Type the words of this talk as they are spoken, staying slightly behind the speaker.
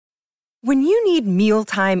When you need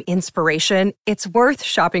mealtime inspiration, it's worth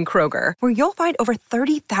shopping Kroger, where you'll find over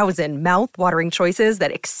 30,000 mouth-watering choices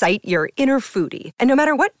that excite your inner foodie. And no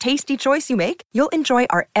matter what tasty choice you make, you'll enjoy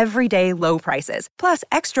our everyday low prices, plus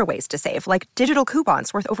extra ways to save, like digital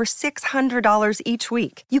coupons worth over $600 each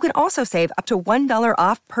week. You can also save up to $1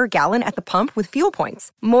 off per gallon at the pump with fuel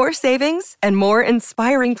points. More savings and more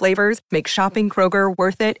inspiring flavors make shopping Kroger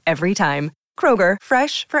worth it every time. Kroger,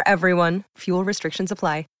 fresh for everyone. Fuel restrictions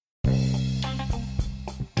apply.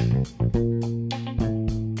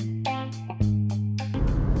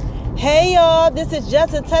 Hey y'all, this is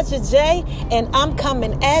Just a Touch of J, and I'm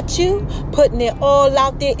coming at you, putting it all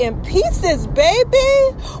out there in pieces,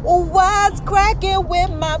 baby. What's cracking with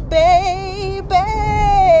my babies?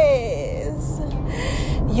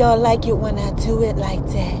 Y'all like it when I do it like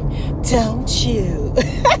that, don't you?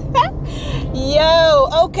 Yo,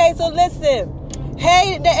 okay, so listen.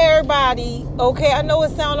 Hey to everybody. Okay, I know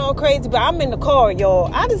it sounds all crazy, but I'm in the car,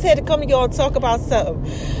 y'all. I just had to come to y'all and talk about something.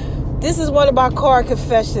 This is one of my car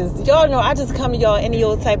confessions. Y'all know I just come to y'all any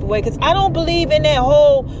old type of way because I don't believe in that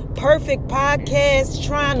whole perfect podcast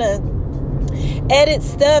trying to edit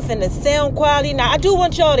stuff and the sound quality. Now, I do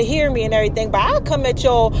want y'all to hear me and everything, but I came at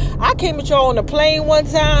y'all on the plane one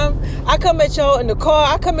time. I come at y'all in the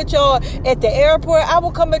car. I come at y'all at the airport. I will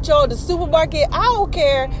come at y'all at the supermarket. I don't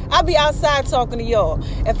care. I'll be outside talking to y'all.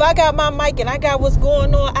 If I got my mic and I got what's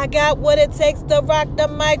going on, I got what it takes to rock the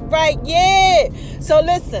mic right. Yeah. So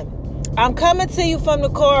listen. I'm coming to you from the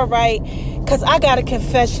car, right? Because I got a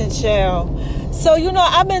confession, child. So,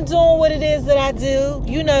 I've been doing what it is that I do.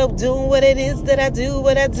 Doing what it is that I do,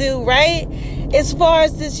 right? As far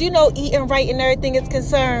as this, eating right and everything is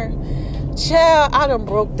concerned. Child, I done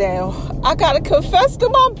broke down. I got to confess to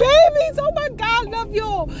my babies. Oh, my God, love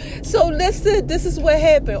y'all. So, listen, this is what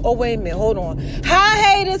happened. Oh, wait a minute. Hold on. Hi,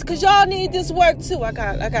 haters, because y'all need this work, too. I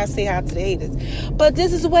got to say hi to the haters. But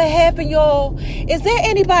this is what happened, y'all. Is there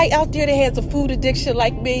anybody out there that has a food addiction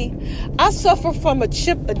like me? I suffer from a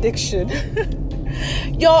chip addiction.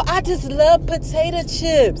 Y'all, I just love potato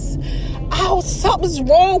chips. Oh, something's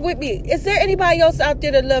wrong with me. Is there anybody else out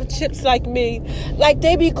there that love chips like me? Like,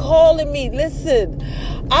 they be calling me. Listen,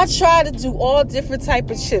 I try to do all different type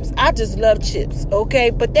of chips. I just love chips,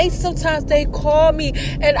 okay? But sometimes they call me,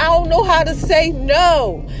 and I don't know how to say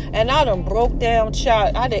no. And I done broke down,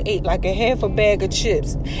 child. I done ate like a half a bag of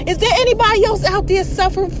chips. Is there anybody else out there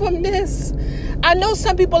suffering from this? I know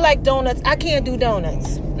some people like donuts. I can't do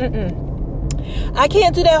donuts. I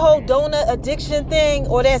can't do that whole donut addiction thing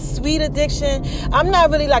or that sweet addiction. I'm not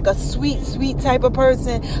really like a sweet type of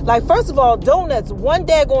person. Like, first of all, donuts, one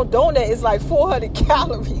daggone donut is like 400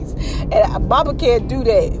 calories. And Mama can't do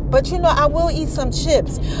that. But, I will eat some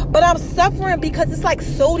chips. But I'm suffering because it's like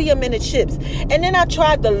sodium in the chips. And then I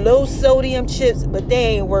tried the low sodium chips, but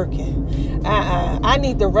they ain't working. I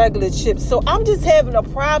need the regular chips. So I'm just having a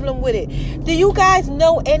problem with it. Do you guys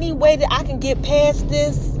know any way that I can get past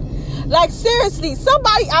this? Like, seriously,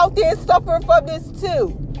 somebody out there is suffering from this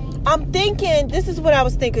too. I'm thinking, this is what I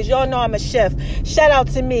was thinking, because y'all know I'm a chef. Shout out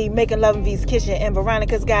to me, Making Love in V's Kitchen, and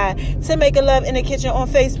Veronica's Guide to Making Love in the Kitchen on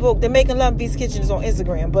Facebook. The Making Love in V's Kitchen is on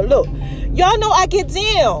Instagram. But look, y'all know I get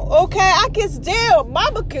down, okay? I get down.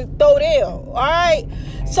 Mama can throw down, all right?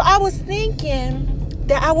 So I was thinking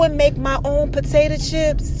that I would make my own potato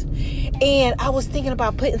chips. And I was thinking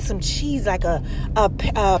about putting some cheese, like a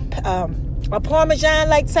Parmesan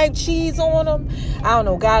like type cheese on them. I don't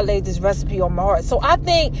know. God laid this recipe on my heart. So I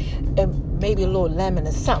think maybe a little lemon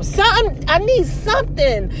or something. I need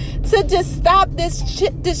something to just stop this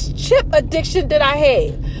chip addiction that I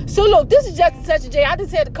have. So look, this is Just a Touch of J. I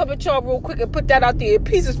just had to come at y'all real quick and put that out there in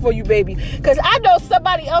pieces for you, baby. Because I know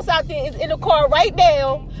somebody else out there is in the car right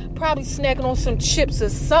now, probably snacking on some chips or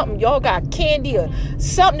something. Y'all got candy or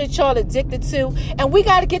something that y'all addicted to. And we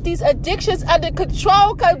got to get these addictions under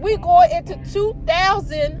control because we going into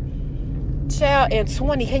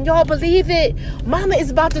 2020. Can y'all believe it? Mama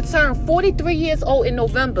is about to turn 43 years old in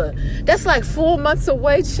November. That's like 4 months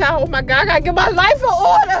away, child. Oh my God, I got to get my life in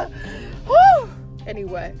order. Whew.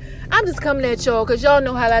 Anyway, I'm just coming at y'all because y'all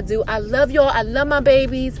know how I do. I love y'all. I love my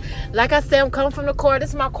babies. Like I said, I'm coming from the car. This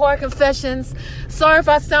is my car confessions. Sorry if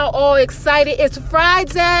I sound all excited. It's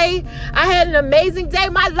Friday. I had an amazing day.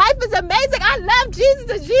 My life is amazing. I love Jesus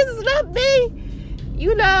and Jesus loved me.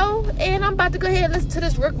 And I'm about to go ahead and listen to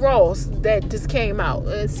this Rick Ross that just came out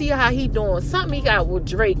and see how he doing. Something he got with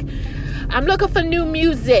Drake. I'm looking for new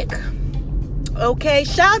music. Okay,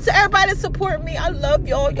 shout out to everybody that support me. I love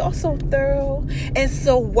y'all. Y'all so thorough and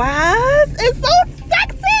so wise and so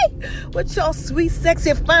sexy with y'all sweet,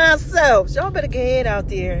 sexy, fine selves. Y'all better get out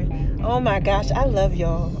there. Oh my gosh, I love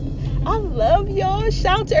y'all. I love y'all.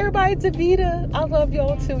 Shout out to everybody at Davita. I love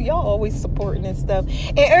y'all too. Y'all always supporting and stuff.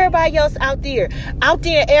 And everybody else out there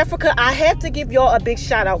in Africa, I have to give y'all a big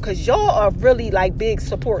shout out because y'all are really like big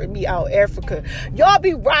supporting me out in Africa. Y'all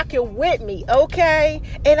be rocking with me, okay?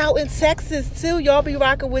 And out in Texas too, y'all be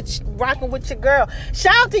rocking with your girl.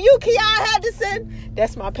 Shout out to you, Keon Henderson.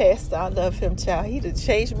 That's my pastor. I love him, child. He done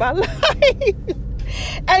changed my life.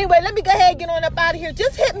 Anyway, let me go ahead and get on up out of here.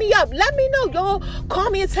 Just hit me up. Let me know. Y'all call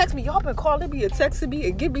me and text me. Y'all been calling me and texting me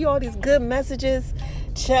and give me all these good messages.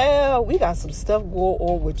 Child, we got some stuff going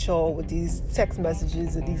on with y'all with these text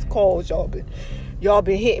messages and these calls y'all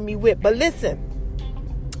been hitting me with. But listen,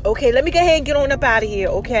 okay, let me go ahead and get on up out of here,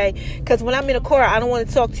 okay? Because when I'm in a car, I don't want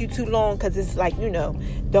to talk to you too long because it's like,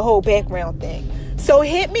 the whole background thing. So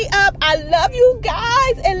hit me up. I love you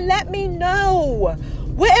guys and let me know.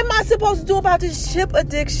 What am I supposed to do about this chip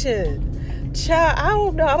addiction? Child, I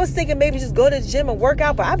don't know. I was thinking maybe just go to the gym and work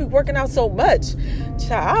out, but I be working out so much.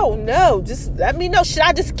 Child, I don't know. Just let me know. Should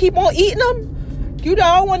I just keep on eating them?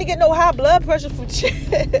 I don't want to get no high blood pressure from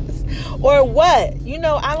chips. Or what?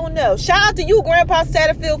 I don't know. Shout out to you, Grandpa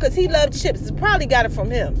Satterfield, because he loves chips. He probably got it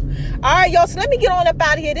from him. All right, y'all. So let me get on up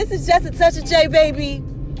out of here. This is just a touch of J, baby.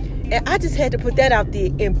 And I just had to put that out there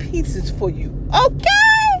in pieces for you. Okay?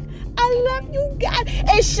 I love you guys.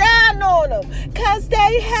 And shine on them. Because they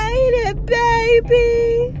hate it,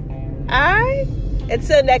 baby. All right?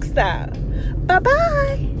 Until next time.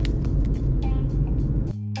 Bye-bye.